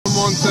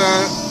want to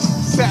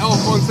set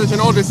off on such an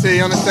odyssey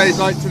on a stage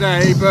like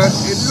today, but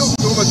it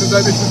looked almost as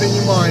though this was in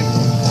your mind.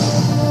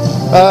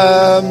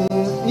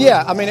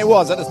 Yeah, I mean it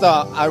was at the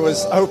start. I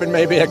was hoping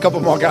maybe a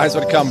couple more guys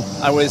would come.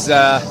 I was,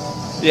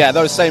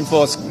 those same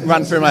thoughts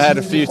ran through my head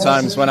a few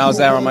times when I was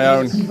there on my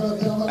own.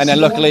 And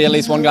then luckily at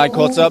least one guy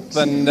caught up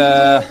and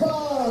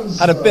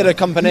had a bit of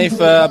company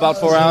for about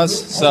 4 hours.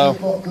 So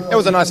it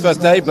was a nice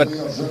first day, but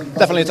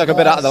definitely took a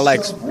bit out of the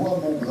legs.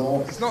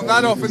 It's not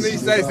that often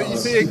these days that you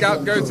see a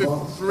gap go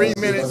to 3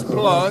 minutes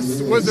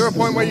plus. Was there a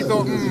point where you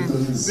thought,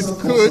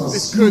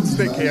 this could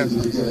stick here?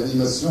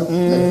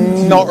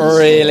 Not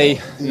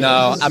really,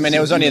 no. I mean, it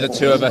was only the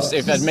two of us.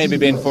 If it had maybe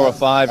been 4 or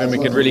 5 and we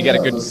could really get a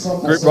good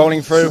group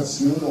rolling through.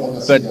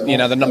 But,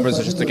 the numbers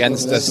are just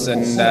against us.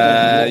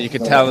 And you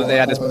could tell that they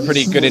had us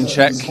pretty good in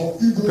check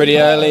pretty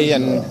early.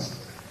 And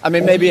I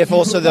mean, maybe if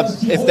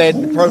their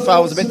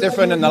profile was a bit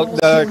different and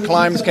the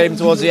climbs came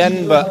towards the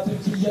end, but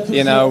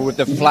with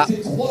the flat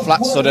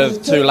sort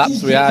of 2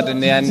 laps we had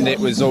in the end, it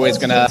was always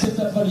going to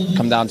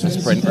come down to a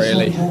sprint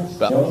really.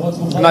 But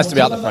nice to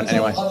be out the front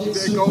anyway.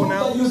 Is it a goal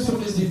now?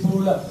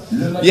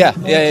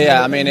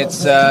 Yeah. I mean, it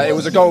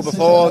was a goal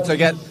before to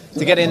get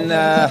in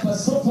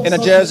a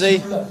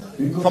jersey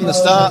from the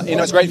start.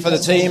 It's great for the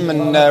team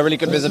and really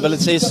good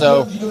visibility.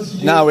 So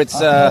now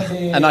it's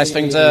a nice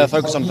thing to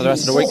focus on for the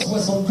rest of the week.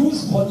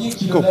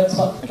 Cool.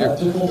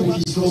 Thank you.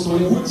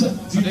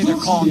 I need to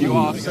calm you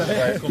off.